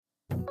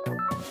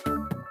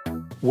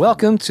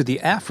Welcome to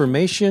the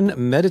Affirmation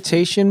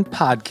Meditation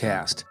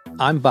Podcast.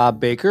 I'm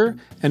Bob Baker,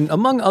 and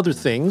among other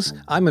things,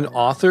 I'm an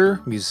author,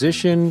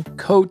 musician,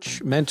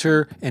 coach,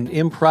 mentor, and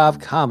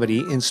improv comedy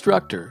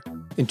instructor.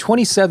 In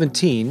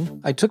 2017,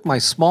 I took my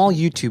small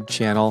YouTube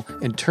channel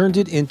and turned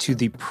it into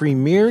the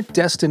premier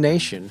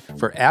destination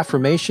for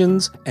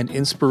affirmations and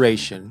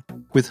inspiration,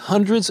 with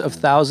hundreds of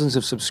thousands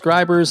of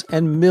subscribers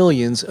and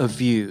millions of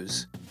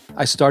views.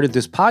 I started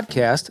this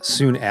podcast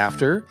soon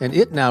after, and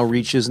it now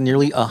reaches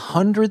nearly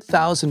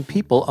 100,000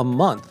 people a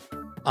month.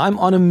 I'm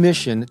on a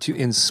mission to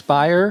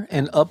inspire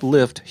and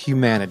uplift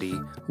humanity,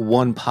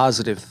 one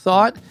positive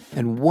thought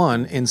and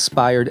one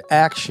inspired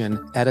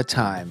action at a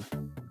time.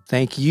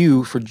 Thank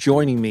you for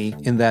joining me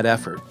in that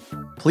effort.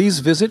 Please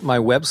visit my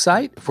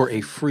website for a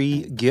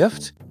free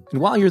gift. And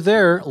while you're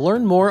there,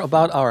 learn more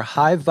about our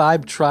High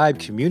Vibe Tribe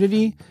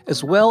community,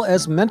 as well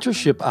as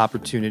mentorship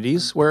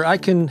opportunities where I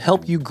can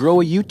help you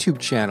grow a YouTube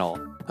channel,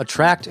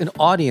 attract an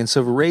audience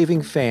of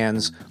raving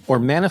fans, or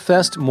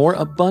manifest more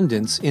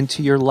abundance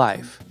into your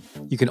life.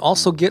 You can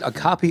also get a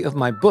copy of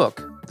my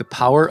book, The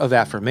Power of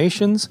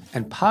Affirmations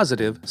and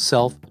Positive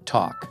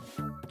Self-Talk.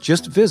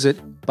 Just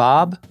visit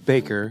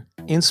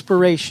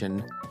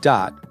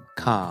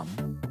bobbakerinspiration.com.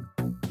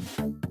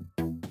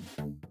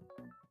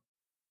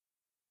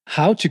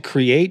 How to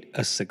create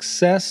a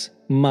success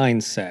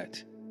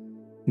mindset.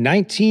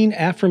 19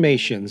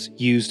 affirmations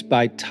used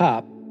by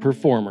top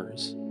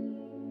performers.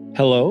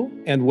 Hello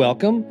and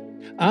welcome.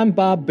 I'm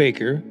Bob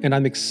Baker, and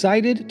I'm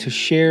excited to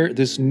share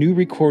this new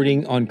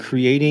recording on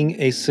creating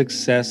a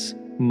success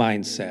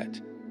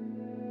mindset.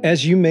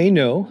 As you may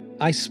know,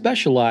 I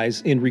specialize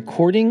in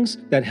recordings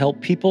that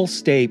help people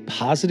stay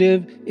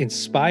positive,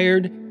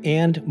 inspired,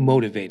 and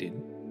motivated.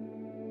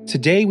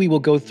 Today we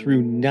will go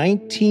through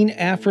 19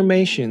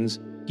 affirmations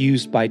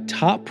used by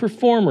top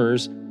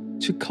performers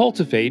to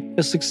cultivate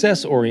a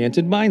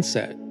success-oriented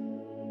mindset.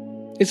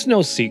 It's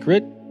no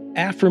secret,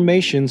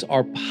 affirmations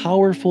are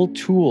powerful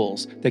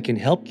tools that can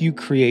help you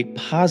create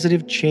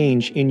positive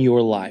change in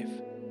your life.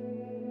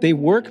 They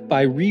work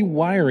by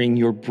rewiring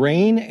your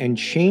brain and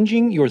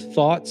changing your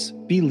thoughts,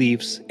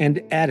 beliefs,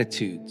 and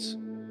attitudes.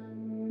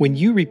 When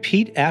you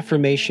repeat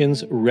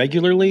affirmations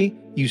regularly,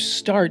 you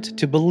start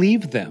to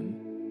believe them,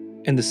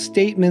 and the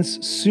statements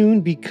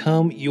soon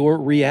become your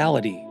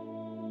reality.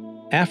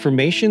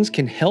 Affirmations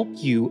can help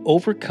you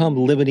overcome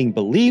limiting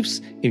beliefs,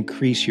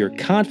 increase your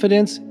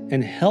confidence,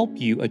 and help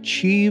you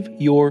achieve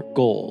your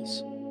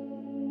goals.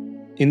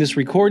 In this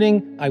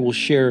recording, I will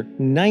share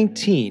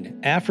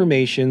 19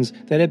 affirmations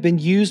that have been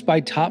used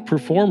by top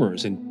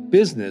performers in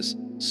business,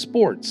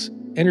 sports,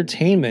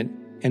 entertainment,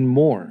 and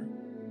more.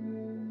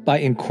 By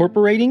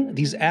incorporating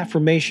these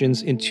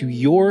affirmations into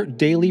your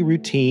daily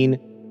routine,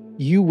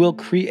 you will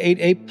create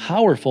a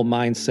powerful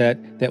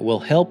mindset that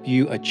will help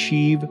you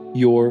achieve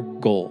your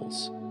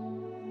goals.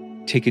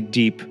 Take a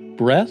deep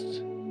breath.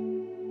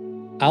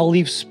 I'll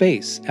leave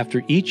space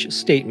after each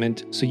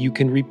statement so you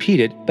can repeat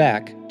it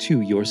back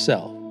to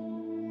yourself.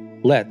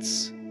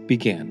 Let's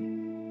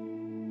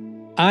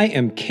begin. I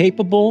am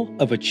capable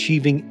of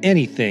achieving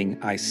anything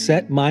I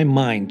set my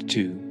mind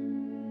to.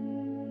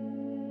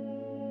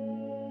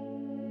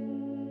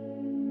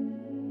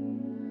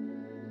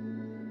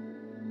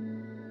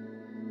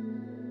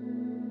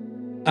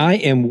 I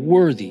am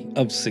worthy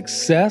of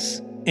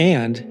success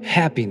and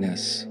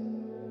happiness.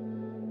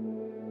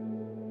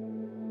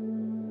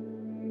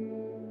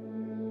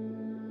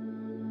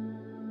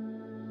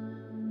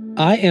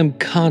 I am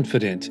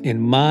confident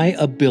in my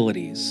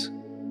abilities.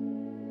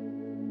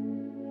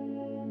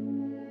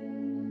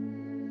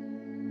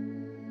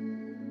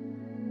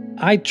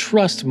 I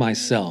trust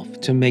myself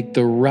to make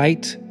the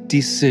right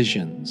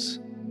decisions.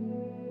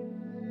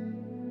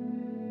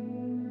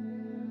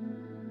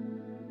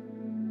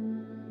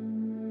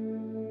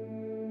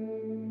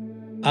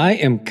 I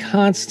am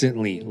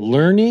constantly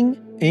learning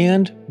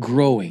and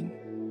growing.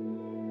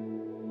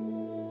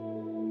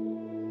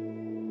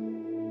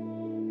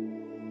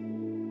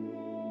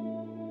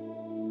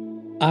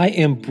 I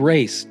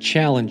embrace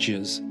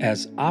challenges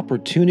as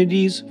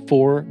opportunities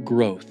for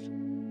growth.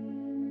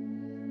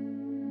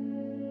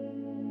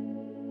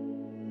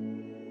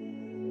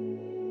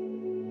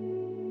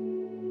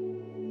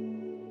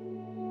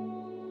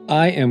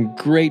 I am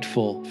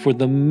grateful for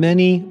the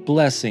many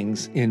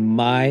blessings in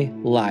my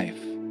life.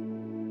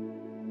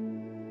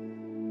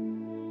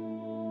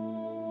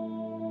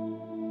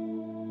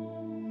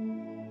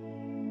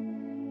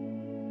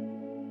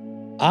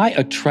 I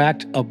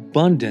attract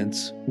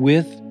abundance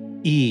with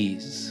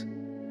ease.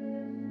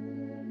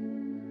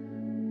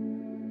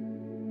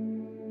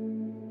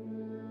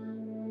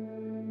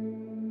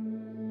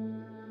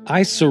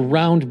 I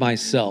surround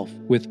myself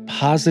with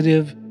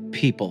positive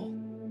people.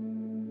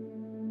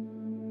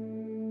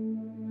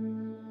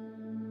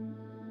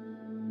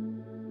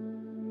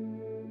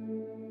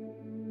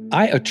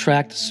 I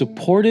attract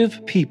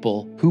supportive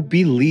people who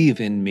believe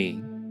in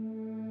me.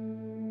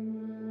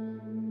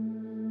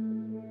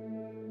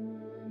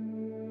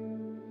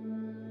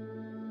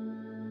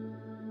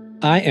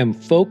 I am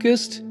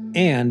focused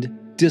and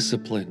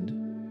disciplined.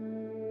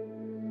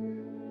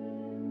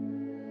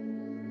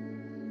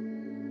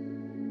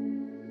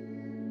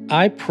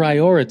 I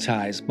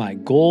prioritize my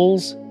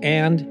goals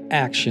and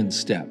action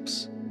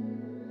steps.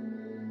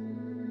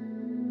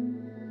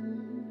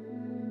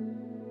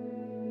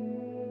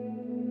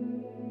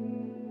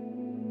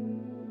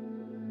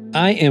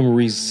 I am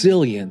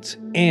resilient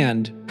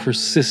and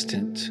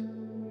persistent.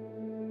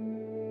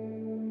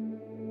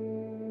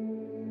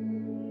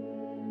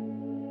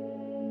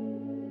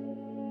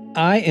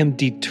 I am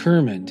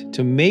determined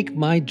to make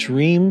my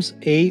dreams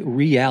a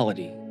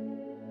reality.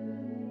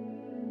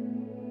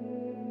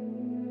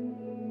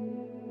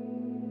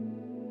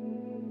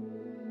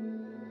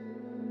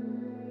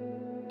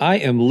 I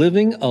am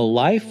living a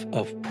life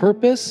of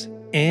purpose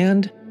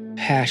and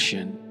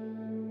passion.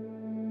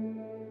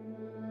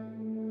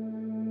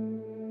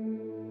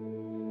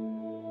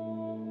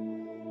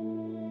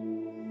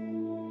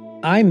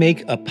 I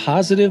make a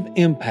positive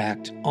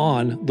impact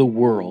on the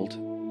world.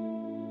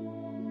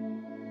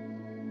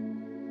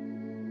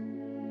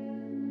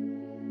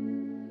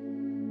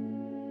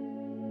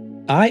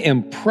 I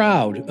am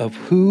proud of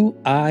who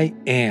I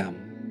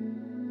am.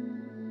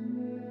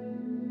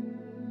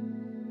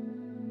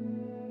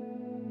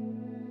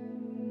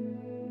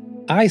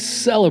 I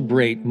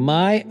celebrate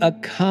my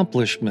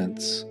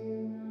accomplishments.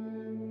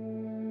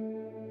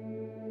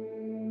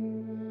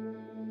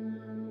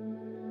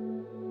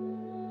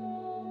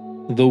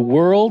 The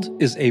world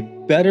is a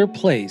better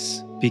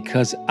place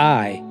because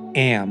I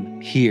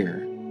am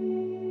here.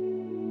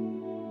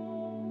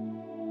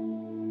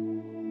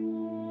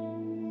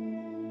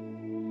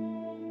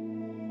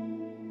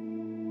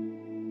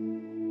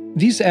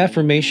 These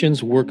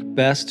affirmations work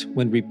best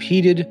when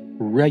repeated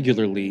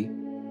regularly.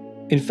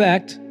 In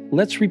fact,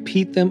 let's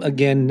repeat them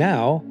again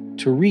now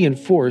to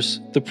reinforce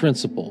the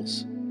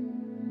principles.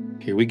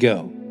 Here we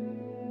go.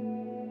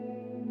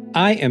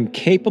 I am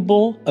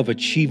capable of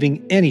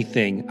achieving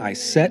anything I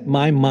set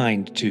my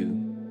mind to.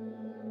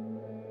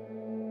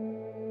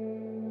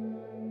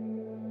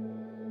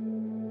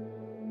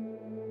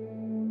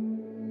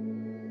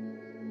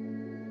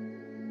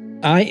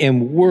 I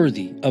am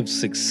worthy of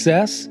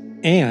success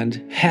and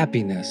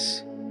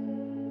happiness.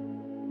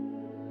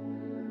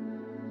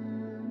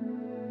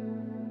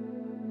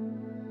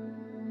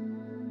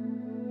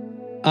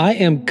 I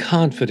am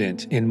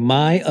confident in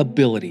my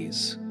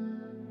abilities.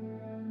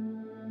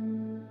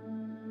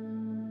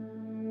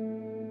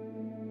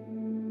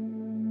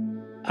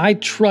 I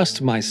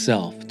trust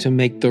myself to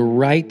make the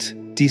right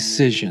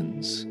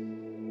decisions.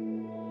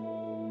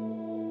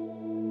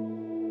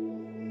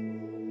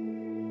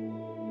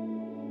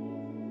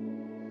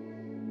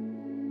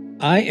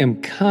 I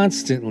am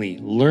constantly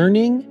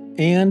learning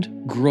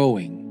and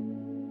growing.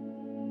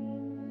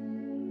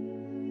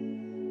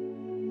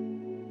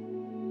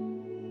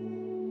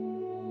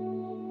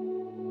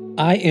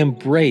 I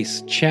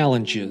embrace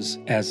challenges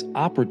as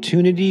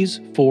opportunities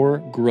for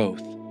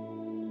growth.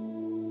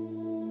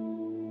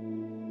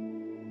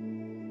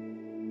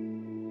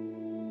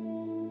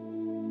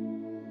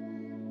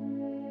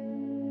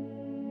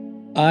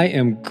 I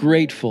am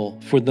grateful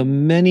for the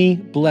many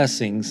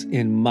blessings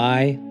in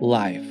my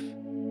life.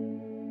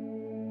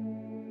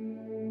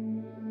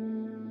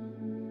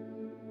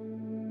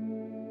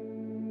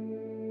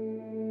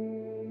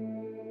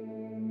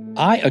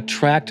 I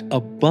attract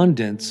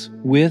abundance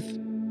with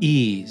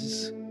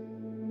ease.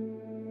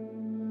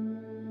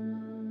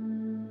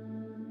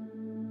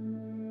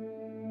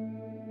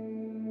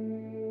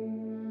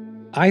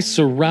 I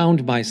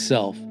surround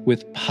myself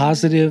with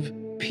positive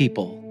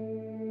people.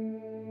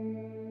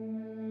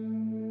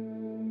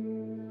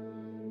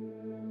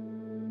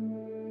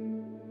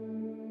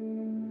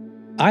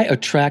 I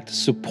attract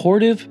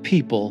supportive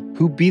people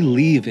who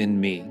believe in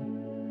me.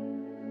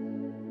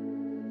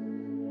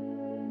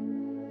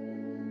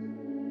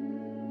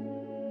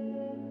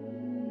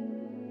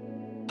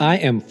 I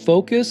am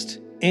focused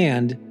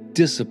and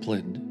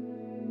disciplined.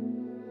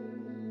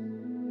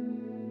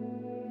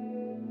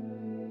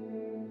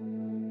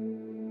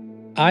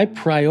 I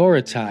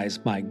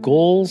prioritize my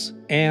goals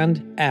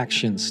and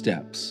action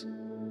steps.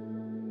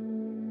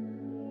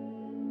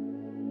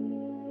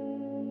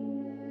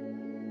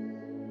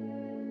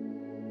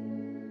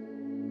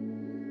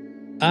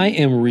 I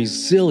am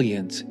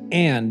resilient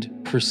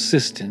and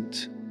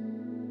persistent.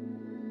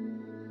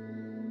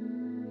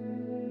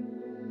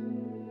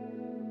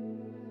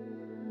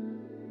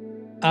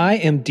 I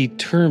am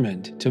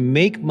determined to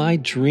make my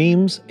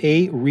dreams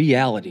a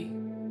reality.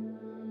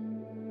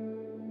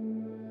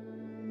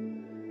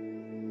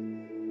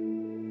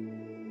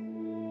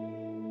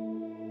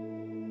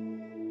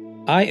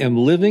 I am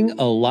living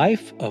a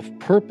life of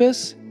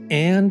purpose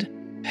and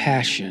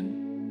passion.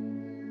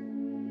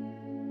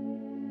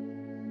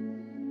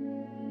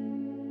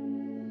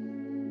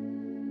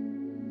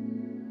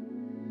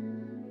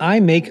 I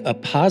make a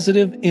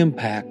positive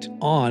impact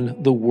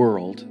on the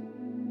world.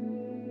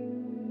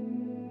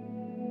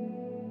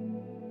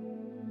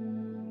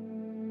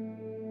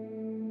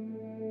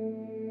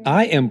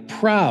 I am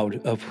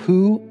proud of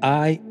who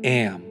I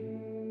am.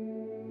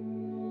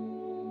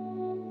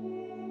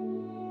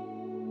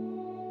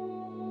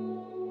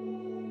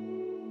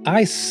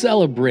 I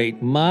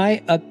celebrate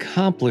my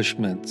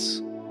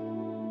accomplishments.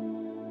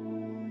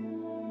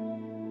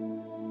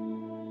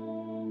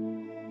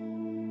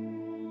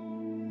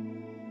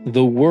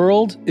 The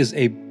world is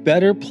a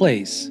better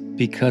place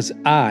because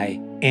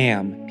I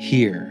am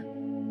here.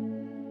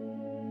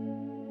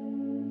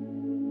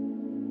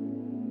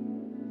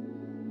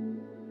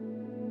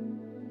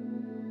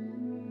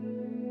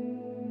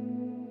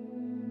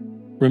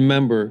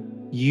 Remember,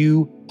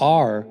 you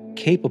are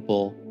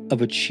capable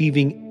of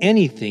achieving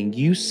anything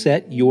you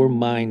set your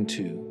mind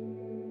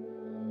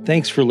to.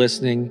 Thanks for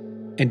listening,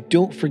 and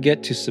don't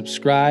forget to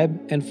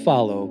subscribe and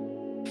follow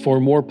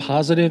for more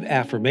positive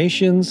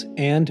affirmations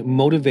and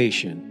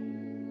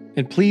motivation.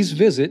 And please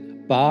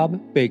visit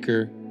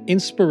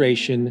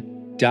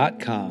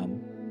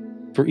bobbakerinspiration.com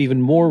for even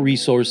more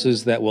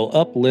resources that will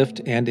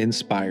uplift and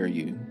inspire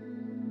you.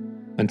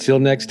 Until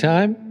next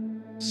time,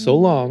 so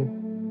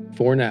long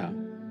for now.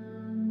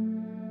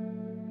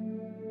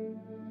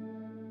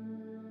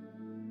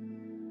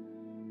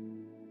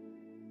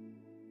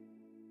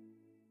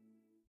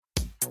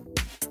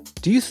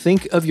 Do you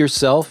think of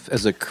yourself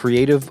as a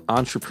creative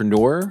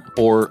entrepreneur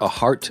or a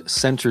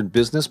heart-centered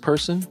business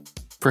person?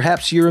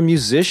 Perhaps you're a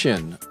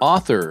musician,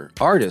 author,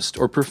 artist,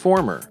 or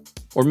performer.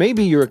 Or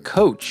maybe you're a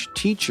coach,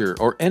 teacher,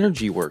 or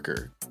energy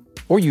worker.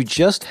 Or you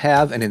just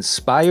have an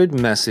inspired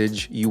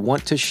message you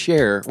want to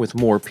share with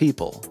more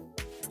people.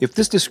 If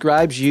this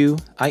describes you,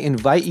 I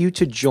invite you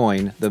to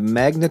join the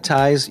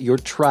Magnetize Your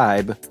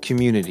Tribe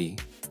community.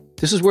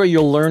 This is where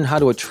you'll learn how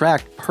to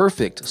attract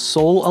perfect,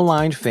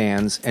 soul-aligned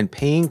fans and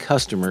paying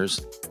customers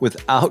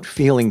without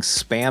feeling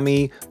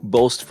spammy,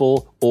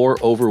 boastful,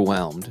 or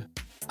overwhelmed.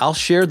 I'll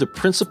share the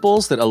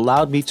principles that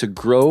allowed me to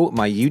grow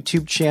my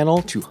YouTube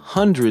channel to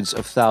hundreds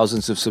of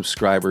thousands of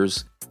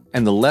subscribers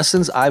and the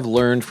lessons I've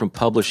learned from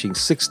publishing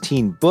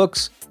 16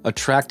 books,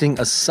 attracting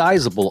a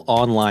sizable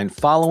online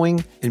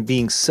following, and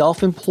being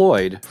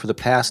self-employed for the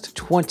past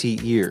 20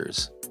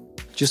 years.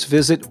 Just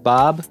visit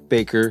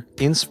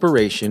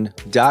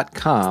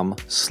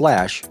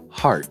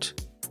bobbakerinspiration.com/heart,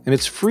 and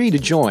it's free to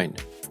join.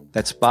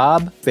 That's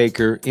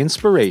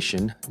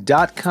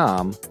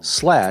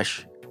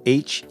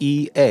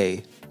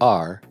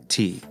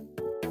bobbakerinspiration.com/HEART.